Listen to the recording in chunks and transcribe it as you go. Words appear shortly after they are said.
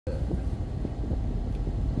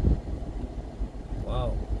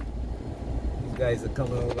guys are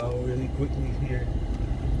coming along really quickly here.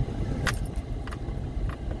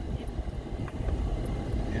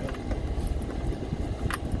 Yeah.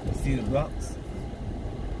 You see the blocks?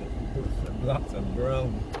 The blocks are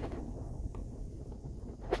brown.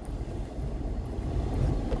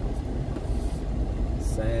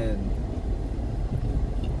 Sand.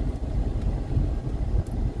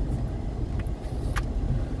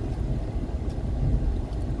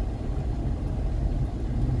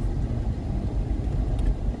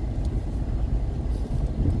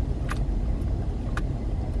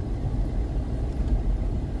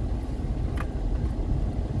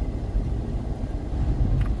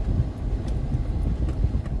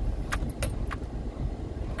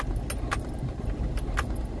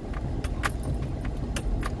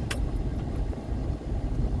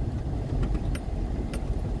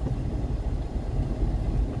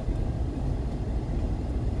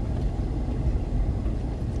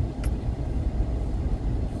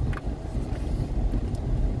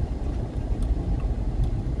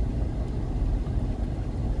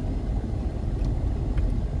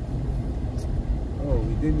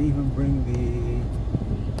 Didn't even bring the.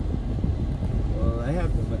 Well, I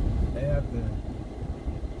have the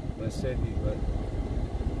machete, but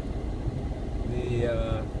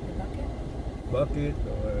the bucket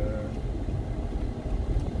or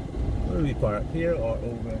where do we park? Here or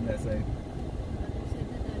over on that side?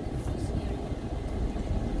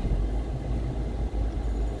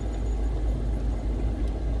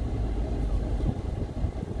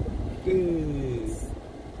 Okay.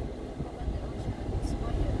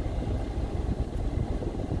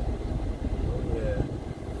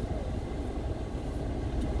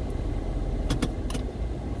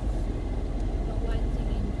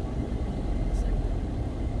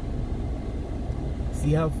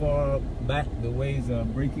 See how far back the waves are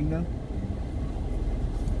breaking now?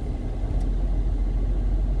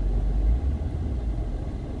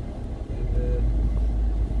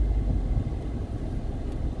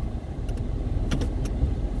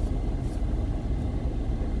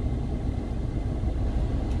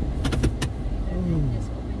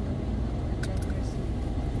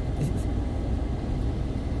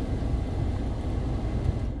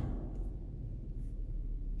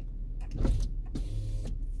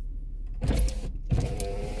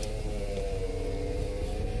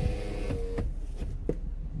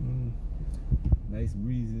 Nice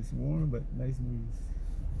breeze. It's warm, but nice breeze.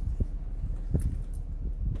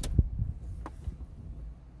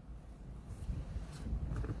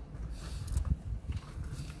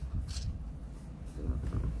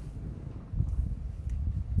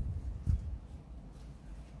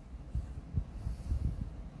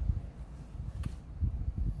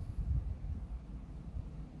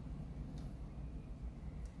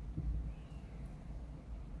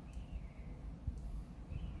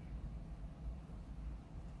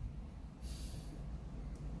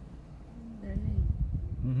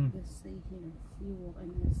 Just stay here. You walk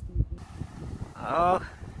and just stay here. Oh.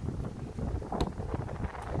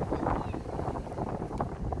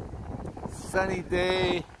 Sunny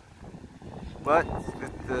day, but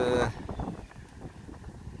with the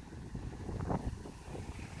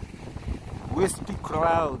wispy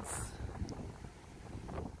clouds.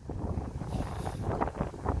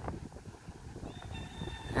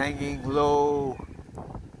 Hanging low.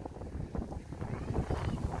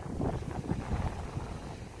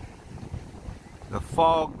 The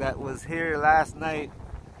fog that was here last night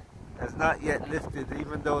has not yet lifted,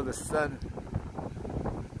 even though the sun,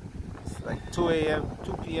 it's like 2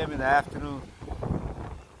 p.m. in the afternoon.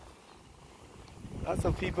 Lots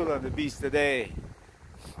of people on the beach today,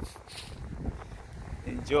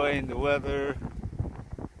 enjoying the weather.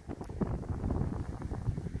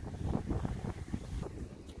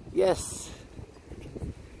 Yes,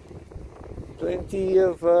 plenty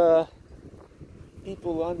of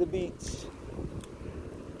people on the beach.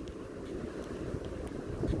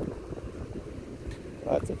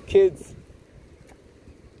 Lots of kids,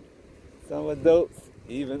 some adults,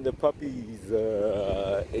 even the puppies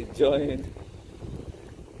enjoying.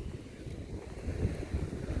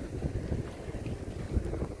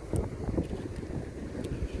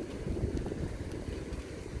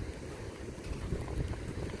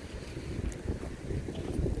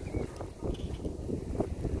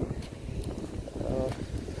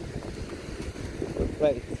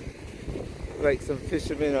 Like some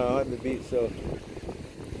fishermen are on the beach, so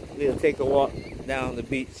we'll take a walk down the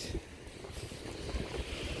beach,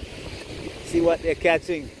 see what they're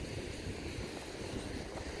catching.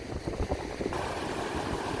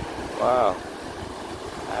 Wow,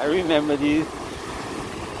 I remember these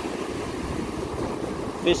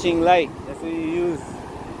fishing light. That's So these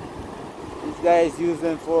guys use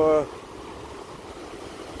them for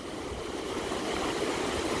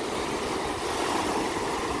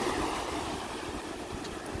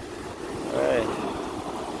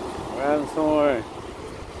ram's horn,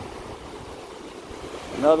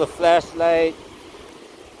 another flashlight,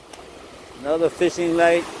 another fishing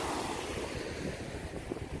light.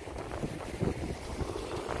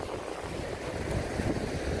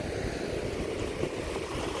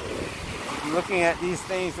 I'm looking at these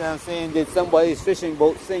things and I'm saying, did somebody's fishing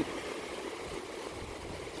boat sink?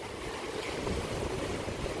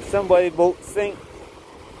 Somebody's boat sink,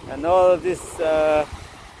 and all of this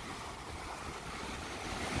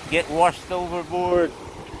get washed overboard.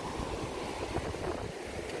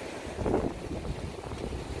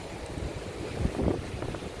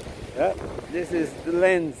 Yep, this is the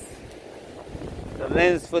lens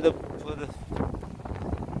for the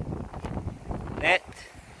net.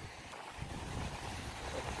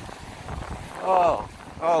 Oh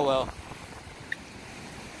well.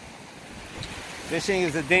 Fishing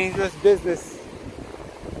is a dangerous business,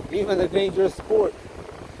 even a dangerous sport.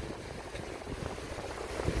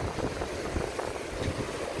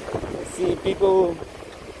 I see people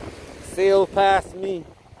sail past me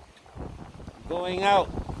going out.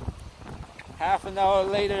 Half an hour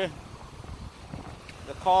later,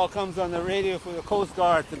 the call comes on the radio for the Coast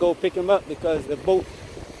Guard to go pick them up because the boat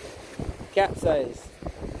capsized.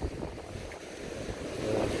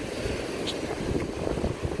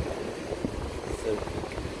 So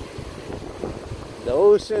the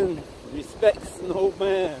ocean respects no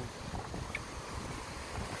man.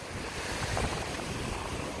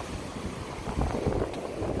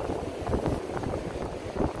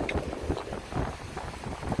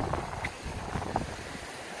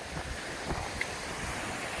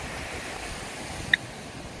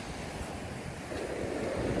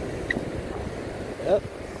 Yep.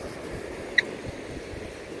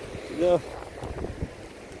 The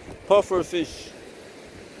puffer fish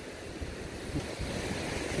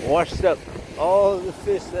washed up. All the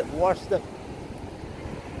fish that washed up.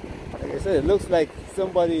 Like I said, it looks like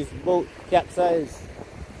somebody's boat capsized.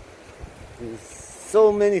 There's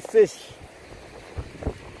so many fish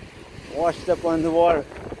washed up on the water.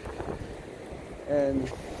 And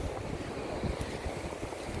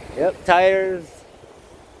yep, tires,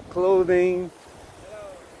 clothing.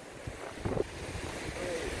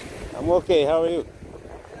 I'm okay, how are you?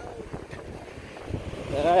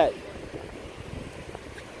 Alright.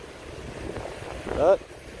 Look.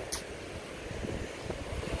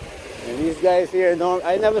 And these guys here,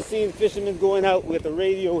 I never seen fishermen going out with a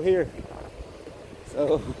radio here.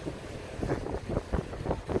 So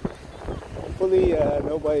hopefully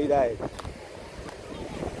nobody died.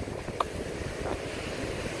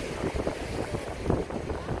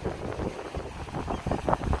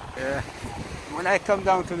 Yeah. When I come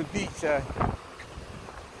down to the beach,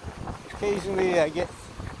 occasionally I get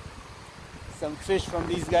some fish from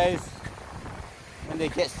these guys when they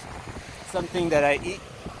catch something that I eat.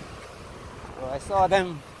 So I saw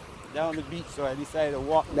them down the beach, so I decided to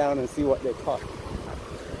walk down and see what they caught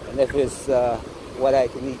and if it's what I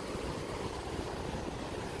can eat.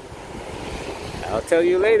 I'll tell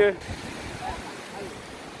you later.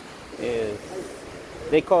 Yes.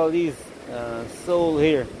 They call these sole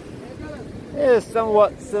here. It's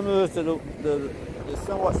somewhat similar to the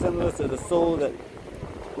sole that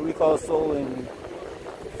we call sole in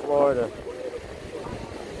Florida.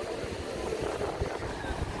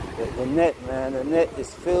 The net, man, the net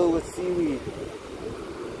is filled with seaweed.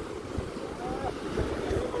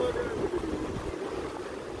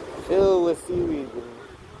 Filled with seaweed, man.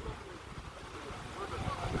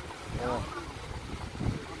 Yeah.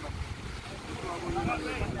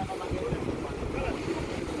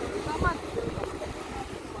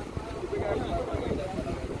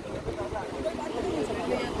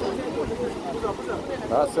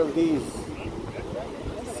 Lots of these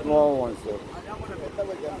small ones though.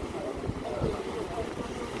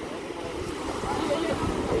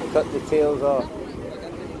 They cut the tails off.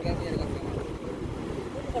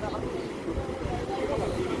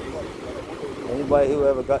 Anybody who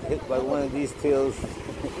ever got hit by one of these tails,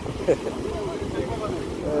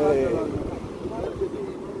 hey.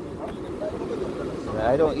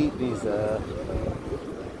 I don't eat these.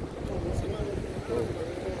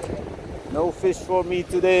 No fish for me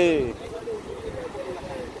today.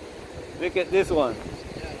 Look at this one.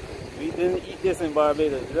 We didn't eat this in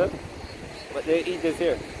Barbados, look, but they eat this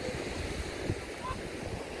here.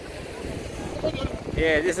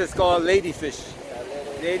 Yeah, this is called ladyfish.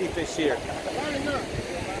 Ladyfish here.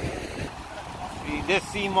 See, this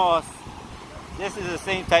sea moss This is the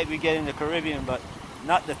same type we get in the Caribbean, but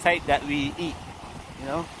not the type that we eat, you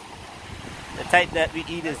know? The type that we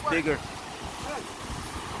eat is bigger.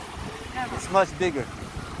 It's much bigger.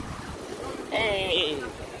 Hey!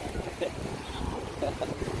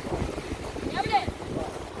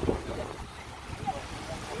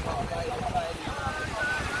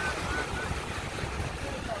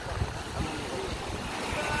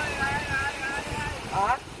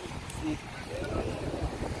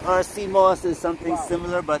 Or sea moss is something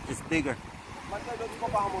similar, but it's bigger.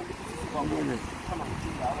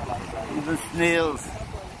 Even snails.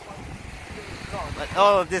 But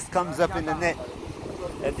all of this comes up in the net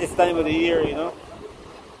at this time of the year, you know.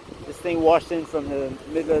 This thing washed in from the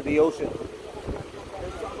middle of the ocean.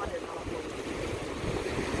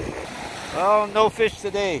 Well, no fish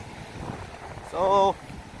today. So,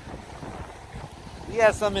 we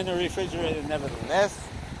have some in the refrigerator nevertheless.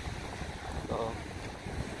 So,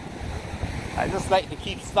 I just like to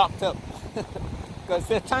keep stocked up. Because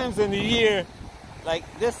there are times in the year, like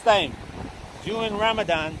this time, during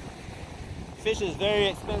Ramadan, fish is very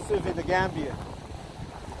expensive in the Gambia.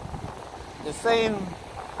 The same,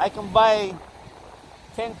 I can buy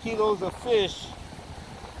 10 kilos of fish,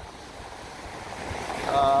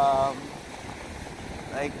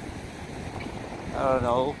 like, I don't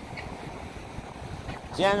know,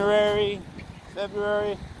 January,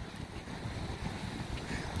 February,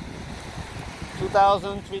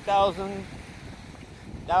 2,000, 3,000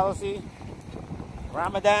 dollars.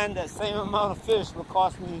 Ramadan, that same amount of fish will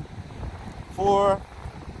cost me 4,000,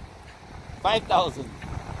 5,000.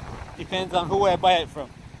 Depends on who I buy it from.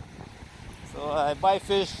 So I buy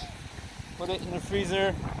fish, put it in the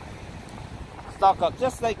freezer, stock up,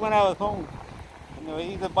 just like when I was home. You know, I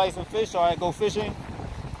either buy some fish or I go fishing.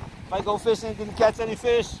 If I go fishing, didn't catch any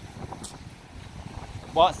fish,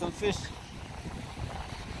 bought some fish,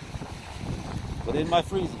 put it in my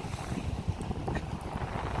freezer.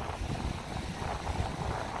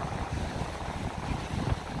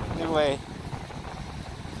 Anyway,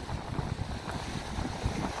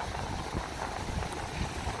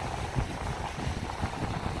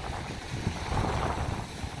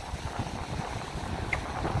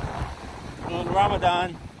 during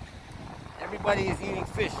Ramadan, everybody is eating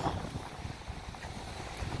fish.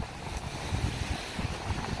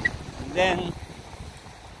 And then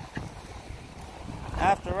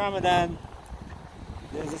after Ramadan,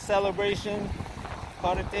 there's a celebration,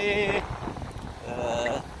 party.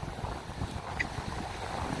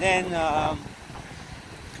 Then at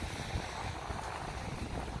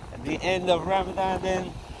the end of Ramadan,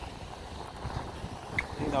 then,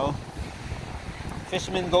 you know,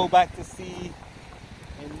 fishermen go back to sea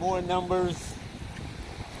in more numbers,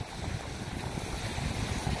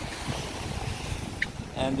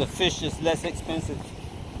 and the fish is less expensive.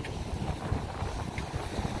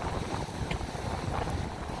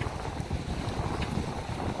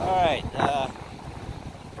 All right.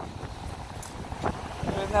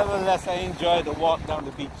 Nevertheless, I enjoy the walk down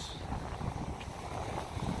the beach.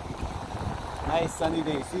 Nice sunny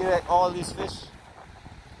day. See that all these fish?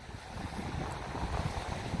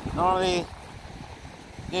 Normally,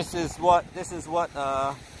 this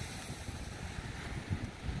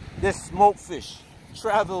smoked fish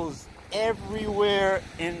travels everywhere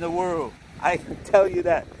in the world. I can tell you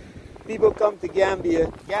that. People come to Gambia.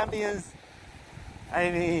 Gambians, I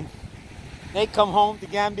mean, they come home to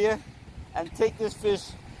Gambia and take this fish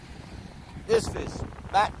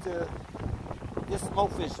back to this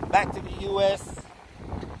smoked fish back to the U.S.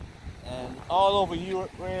 and all over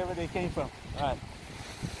Europe, wherever they came from. All right.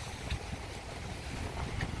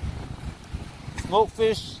 Smoked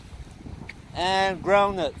fish and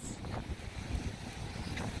groundnuts.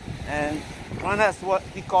 And groundnuts, what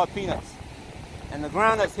we call peanuts. And the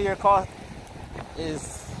groundnuts here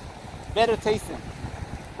is better tasting.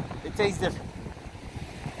 It tastes different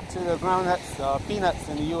to the groundnuts, peanuts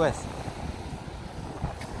in the U.S.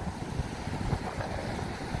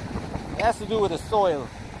 It has to do with the soil.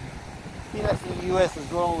 Peanuts in the U.S. is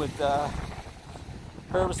grown with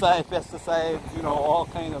herbicides, pesticides, you know, all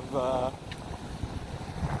kind of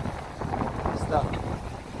stuff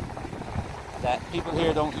that people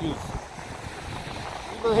here don't use.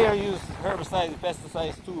 People here use herbicides and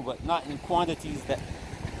pesticides too, but not in quantities that,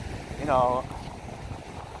 you know,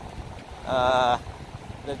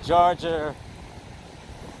 the Georgia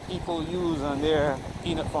people use on their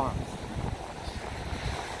peanut farms.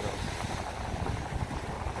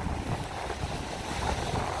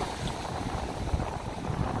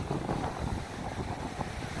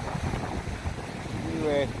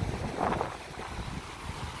 Anyway,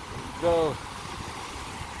 go.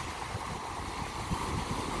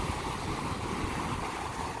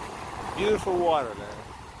 Beautiful water, man.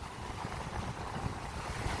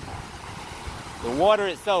 The water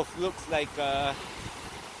itself looks like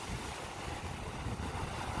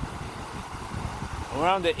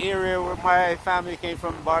around the area where my family came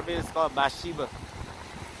from, Barbados, called Bathsheba.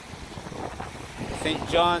 St.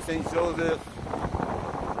 John, St. Joseph.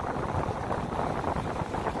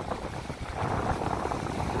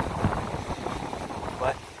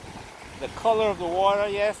 But the color of the water,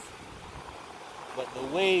 yes. But the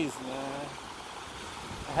waves, man.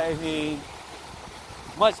 I mean,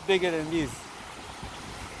 much bigger than these.